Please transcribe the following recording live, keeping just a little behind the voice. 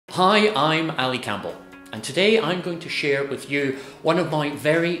Hi, I'm Ali Campbell, and today I'm going to share with you one of my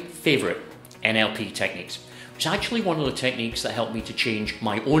very favourite NLP techniques. It's actually one of the techniques that helped me to change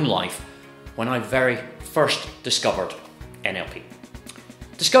my own life when I very first discovered NLP.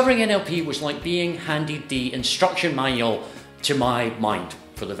 Discovering NLP was like being handed the instruction manual to my mind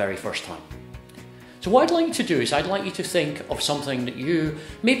for the very first time. So what I'd like you to do is I'd like you to think of something that you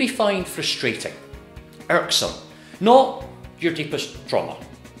maybe find frustrating, irksome, not your deepest trauma,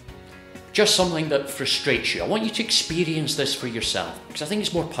 just something that frustrates you. I want you to experience this for yourself because I think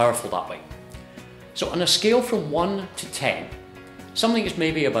it's more powerful that way. So on a scale from 1 to 10, something is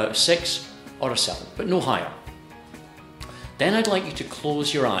maybe about a 6 or a 7, but no higher. Then I'd like you to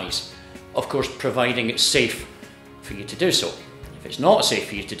close your eyes, of course providing it's safe for you to do so. If it's not safe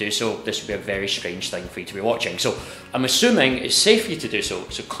for you to do so, this would be a very strange thing for you to be watching. So I'm assuming it's safe for you to do so.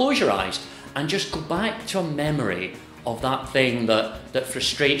 So close your eyes and just go back to a memory of that thing that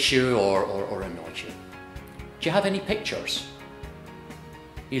frustrates you or annoys you. Do you have any pictures?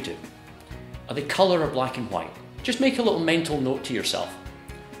 You do. Are they colour or black and white? Just make a little mental note to yourself.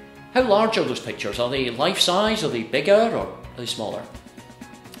 How large are those pictures? Are they life-size? Are they bigger or are they smaller?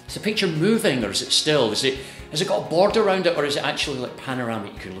 Is the picture moving or is it still? Has it got a border around it or is it actually like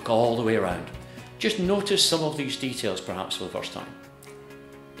panoramic? You can look all the way around. Just notice some of these details perhaps for the first time.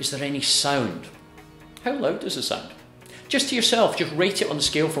 Is there any sound? How loud is the sound? Just to yourself, just rate it on the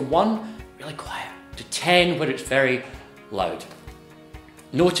scale from 1, really quiet, to 10 where it's very loud.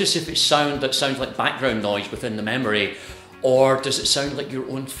 Notice if it's sound that sounds like background noise within the memory, or does it sound like your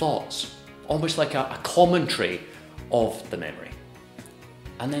own thoughts? Almost like a commentary of the memory.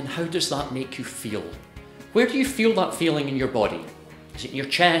 And then how does that make you feel? Where do you feel that feeling in your body? Is it in your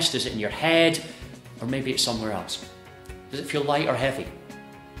chest? Is it in your head? Or maybe it's somewhere else? Does it feel light or heavy?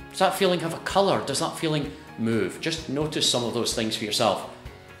 Does that feeling have a colour? Does that feeling move? Just notice some of those things for yourself.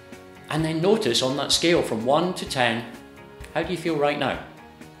 And then notice on that scale from 1 to 10, how do you feel right now?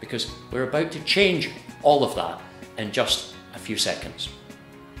 Because we're about to change all of that in just a few seconds.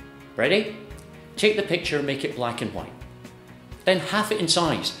 Ready? Take the picture, make it black and white. Then half it in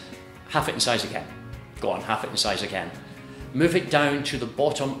size. Half it in size again. Go on, half it in size again. Move it down to the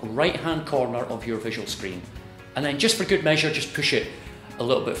bottom right-hand corner of your visual screen. And then just for good measure, just push it a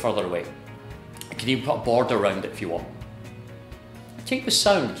little bit further away. You can even put a border around it if you want. Take the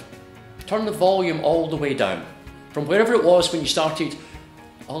sound. Turn the volume all the way down. From wherever it was when you started,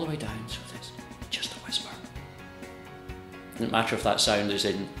 all the way down so it's just a whisper. It doesn't matter if that sound is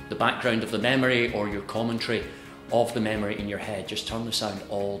in the background of the memory or your commentary of the memory in your head. Just turn the sound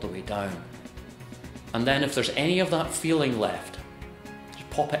all the way down. And then if there's any of that feeling left, just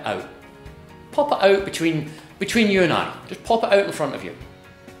pop it out. Pop it out between you and I. Just pop it out in front of you.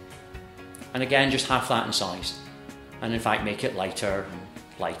 And again, just half that in size. And in fact, make it lighter and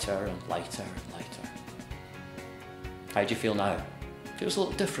lighter and lighter and lighter. How do you feel now? It feels a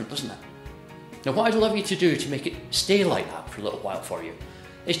little different, doesn't it? Now, what I'd love you to do to make it stay like that for a little while for you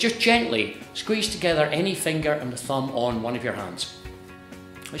is just gently squeeze together any finger and the thumb on one of your hands.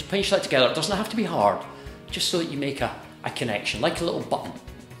 Just pinch that together. It doesn't have to be hard, just so that you make a connection, like a little button.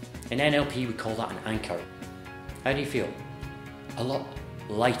 In NLP, we call that an anchor. How do you feel? A lot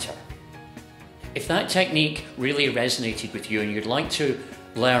lighter. If that technique really resonated with you and you'd like to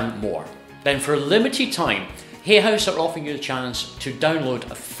learn more, then for a limited time, Hay House are offering you the chance to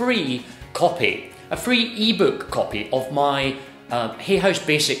download a free copy, a free ebook copy of my Hay House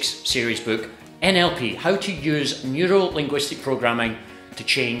Basics series book, NLP, How to Use Neuro-Linguistic Programming to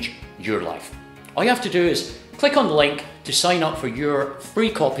Change Your Life. All you have to do is click on the link to sign up for your free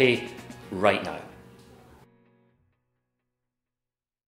copy right now.